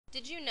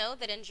Did you know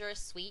that in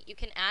Juris Suite you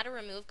can add or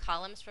remove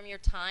columns from your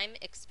time,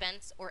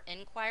 expense, or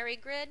inquiry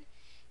grid?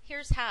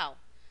 Here's how.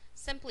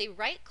 Simply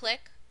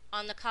right-click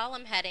on the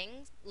column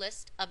heading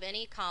list of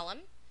any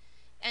column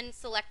and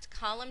select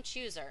Column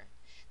Chooser.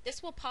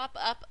 This will pop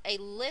up a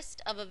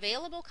list of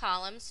available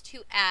columns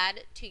to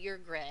add to your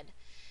grid.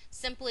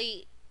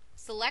 Simply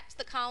select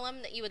the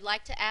column that you would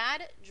like to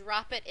add,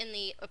 drop it in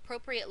the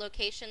appropriate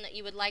location that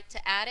you would like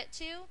to add it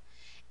to,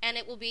 and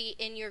it will be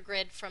in your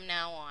grid from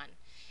now on.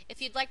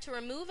 If you'd like to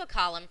remove a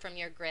column from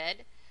your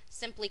grid,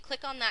 simply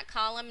click on that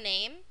column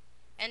name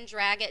and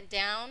drag it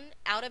down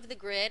out of the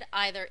grid,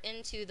 either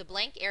into the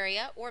blank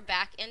area or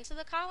back into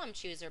the column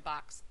chooser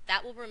box.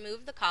 That will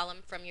remove the column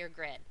from your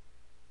grid.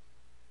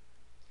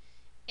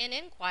 In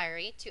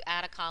Inquiry, to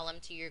add a column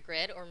to your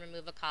grid or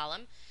remove a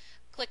column,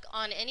 click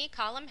on any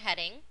column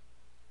heading,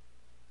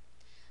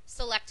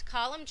 select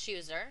Column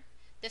Chooser.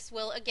 This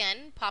will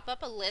again pop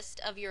up a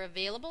list of your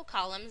available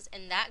columns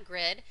in that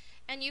grid,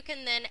 and you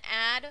can then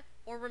add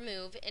or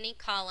remove any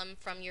column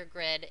from your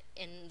grid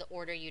in the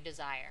order you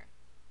desire.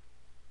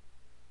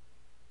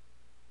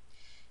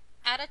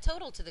 Add a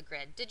total to the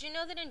grid. Did you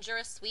know that in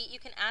Juris Suite you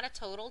can add a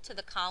total to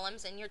the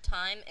columns in your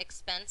time,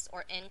 expense,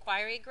 or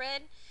inquiry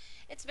grid?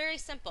 It's very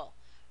simple.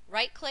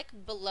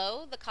 Right-click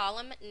below the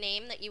column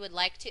name that you would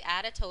like to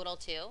add a total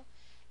to,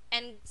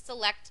 and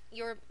select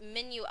your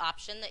menu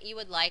option that you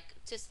would like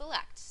to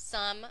select: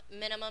 sum,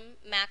 minimum,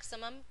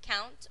 maximum,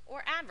 count,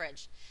 or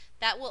average.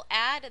 That will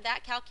add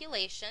that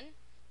calculation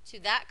to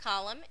that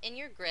column in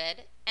your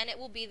grid, and it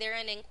will be there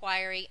in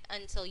Inquiry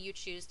until you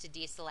choose to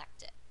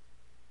deselect it.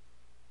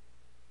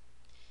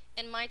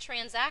 In My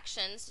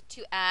Transactions,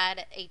 to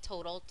add a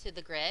total to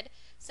the grid,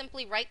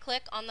 simply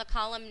right-click on the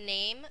column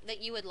name that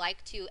you would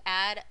like to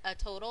add a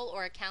total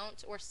or a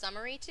count or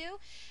summary to,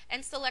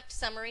 and select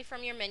Summary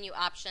from your menu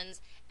options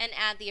and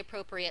add the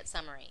appropriate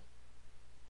summary.